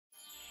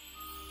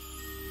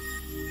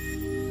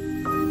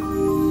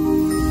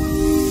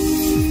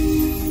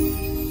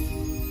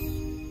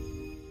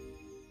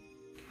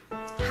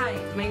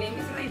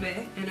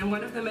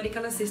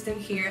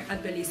assistant here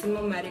at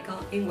Bellissimo Medical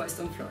in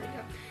Weston,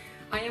 Florida.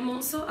 I am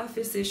also a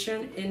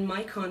physician in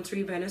my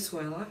country,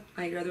 Venezuela.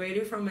 I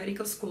graduated from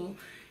medical school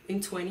in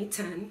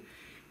 2010,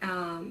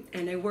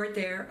 and I worked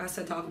there as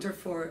a doctor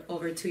for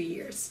over 2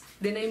 years.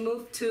 Then I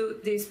moved to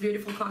this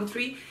beautiful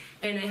country,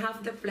 and I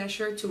have the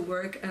pleasure to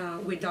work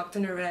with Dr.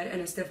 Nared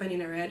and Stephanie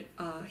Nared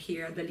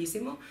here at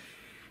Bellissimo.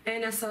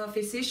 And as a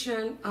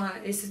physician,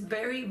 it's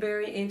very,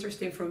 very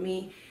interesting for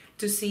me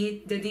to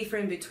see the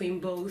difference between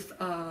both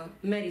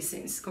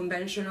medicines,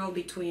 conventional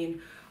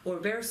between or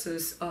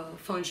versus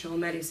functional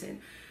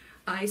medicine.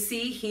 I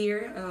see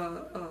here,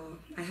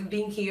 I have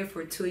been here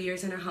for 2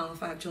 years and a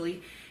half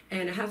actually,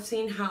 and I have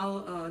seen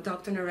how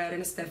Dr. Nared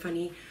and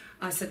Stephanie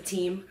as a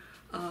team,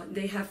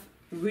 they have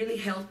really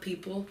helped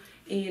people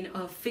in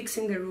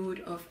fixing the root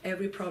of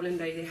every problem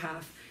that they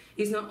have.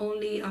 It's not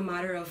only a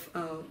matter of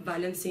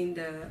balancing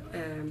the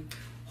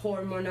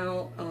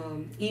hormonal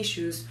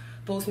issues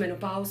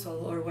postmenopausal,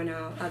 or when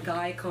a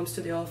guy comes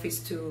to the office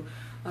to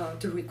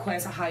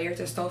request a higher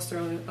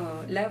testosterone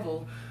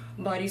level,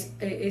 but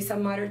it's a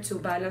matter to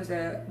balance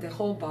the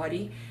whole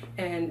body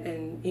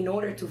and in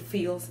order to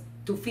feel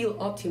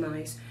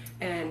optimized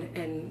and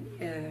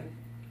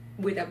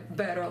with a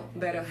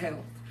better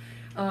health.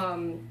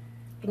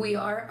 We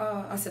are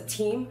as a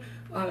team.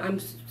 I'm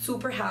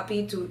super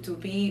happy to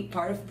be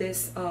part of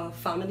this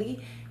family,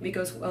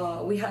 because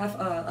we have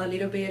a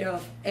little bit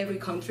of every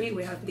country.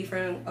 We have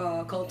different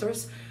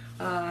cultures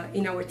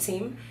in our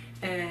team,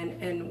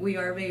 and we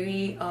are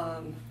very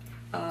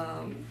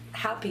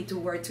happy to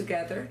work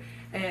together.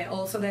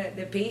 Also,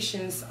 the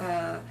patients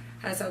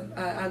has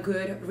a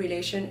good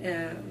relation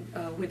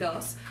with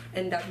us,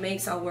 and that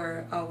makes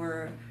our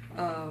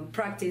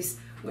practice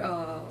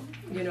a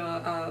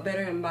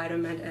better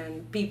environment,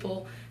 and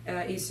people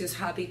is just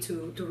happy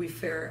to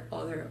refer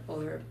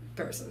other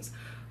persons.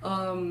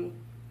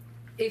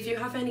 If you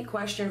have any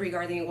question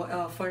regarding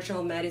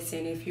functional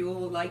medicine, if you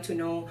would like to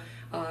know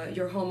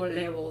your hormone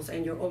levels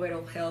and your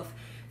overall health,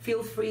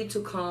 feel free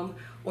to come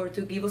or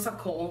to give us a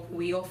call.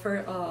 We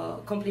offer a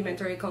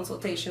complimentary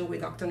consultation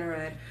with Dr.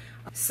 Nared.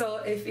 So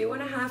if you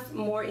want to have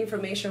more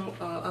information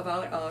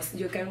about us,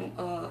 you can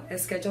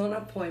schedule an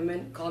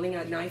appointment calling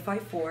at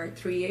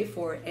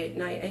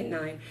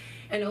 954-384-8989.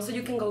 And also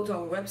you can go to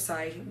our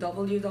website,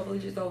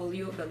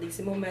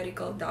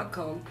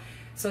 www.bellissimomedical.com.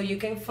 So you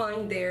can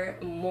find there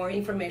more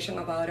information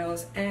about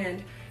us,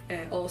 and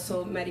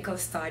also medical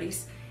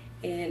studies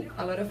and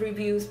a lot of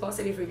reviews,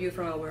 positive reviews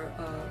from our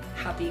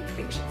happy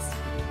patients.